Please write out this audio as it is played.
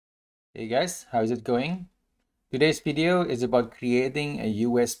Hey guys, how's it going? Today's video is about creating a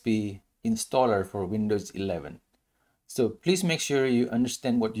USB installer for Windows 11. So please make sure you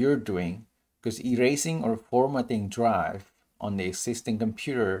understand what you're doing because erasing or formatting drive on the existing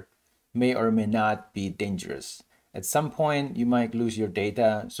computer may or may not be dangerous. At some point, you might lose your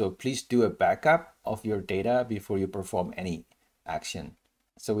data, so please do a backup of your data before you perform any action.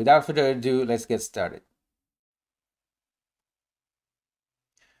 So without further ado, let's get started.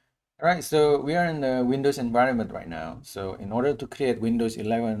 All right, so we are in the Windows environment right now. So in order to create Windows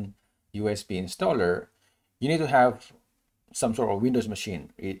 11 USB installer, you need to have some sort of Windows machine.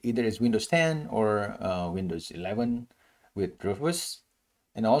 Either it's Windows 10 or Windows 11 with Rufus.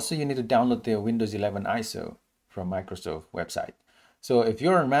 And also you need to download the Windows 11 ISO from Microsoft website. So if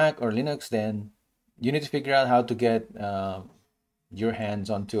you're on Mac or Linux, then you need to figure out how to get your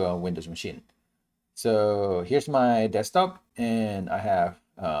hands onto a Windows machine. So here's my desktop and I have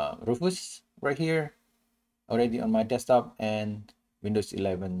Rufus right here already on my desktop and Windows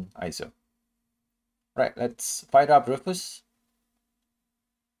 11 ISO. Right, let's fire up Rufus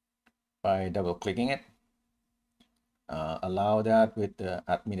by double clicking it. Allow that with the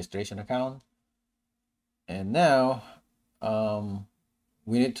administration account. And now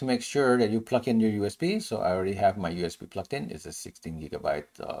we need to make sure that you plug in your USB. So I already have my USB plugged in. It's a 16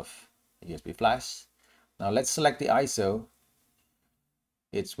 gigabyte of USB flash. Now let's select the ISO.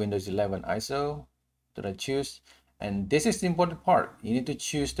 It's Windows 11 ISO that I choose. And this is the important part. You need to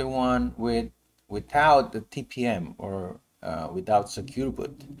choose the one without the TPM or without secure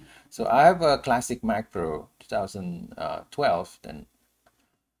boot. So I have a classic Mac Pro 2012, then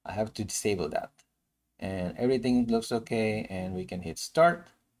I have to disable that. And everything looks okay and we can hit start.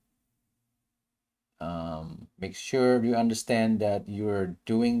 Make sure you understand that you're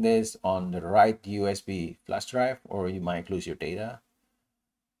doing this on the right USB flash drive or you might lose your data.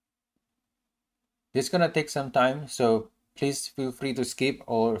 This is gonna take some time, so please feel free to skip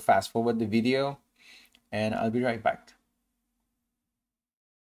or fast forward the video and I'll be right back.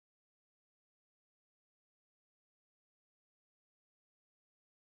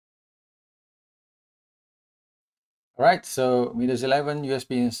 All right, so Windows 11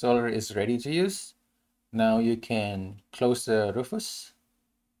 USB installer is ready to use. Now you can close the Rufus.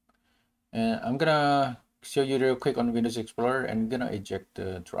 And I'm gonna show you real quick on Windows Explorer and I'm gonna eject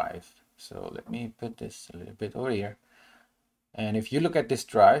the drive. So let me put this a little bit over here. And if you look at this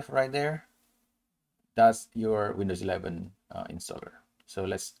drive right there, that's your Windows 11 installer. So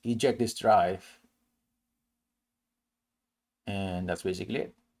let's eject this drive. And that's basically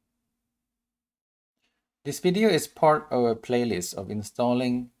it. This video is part of a playlist of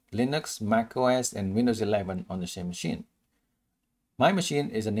installing Linux, macOS, and Windows 11 on the same machine. My machine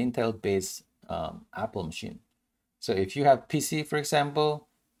is an Intel-based Apple machine. So if you have PC, for example,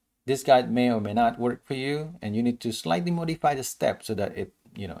 this guide may or may not work for you, and you need to slightly modify the steps so that it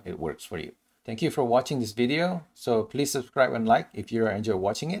works for you. Thank you for watching this video. So please subscribe and like if you enjoy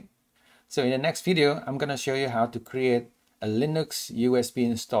watching it. So in the next video, I'm gonna show you how to create a Linux USB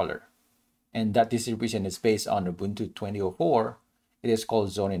installer. And that distribution is based on Ubuntu 2004. It is called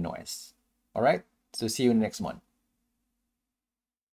Zonin OS. All right, so see you in the next one.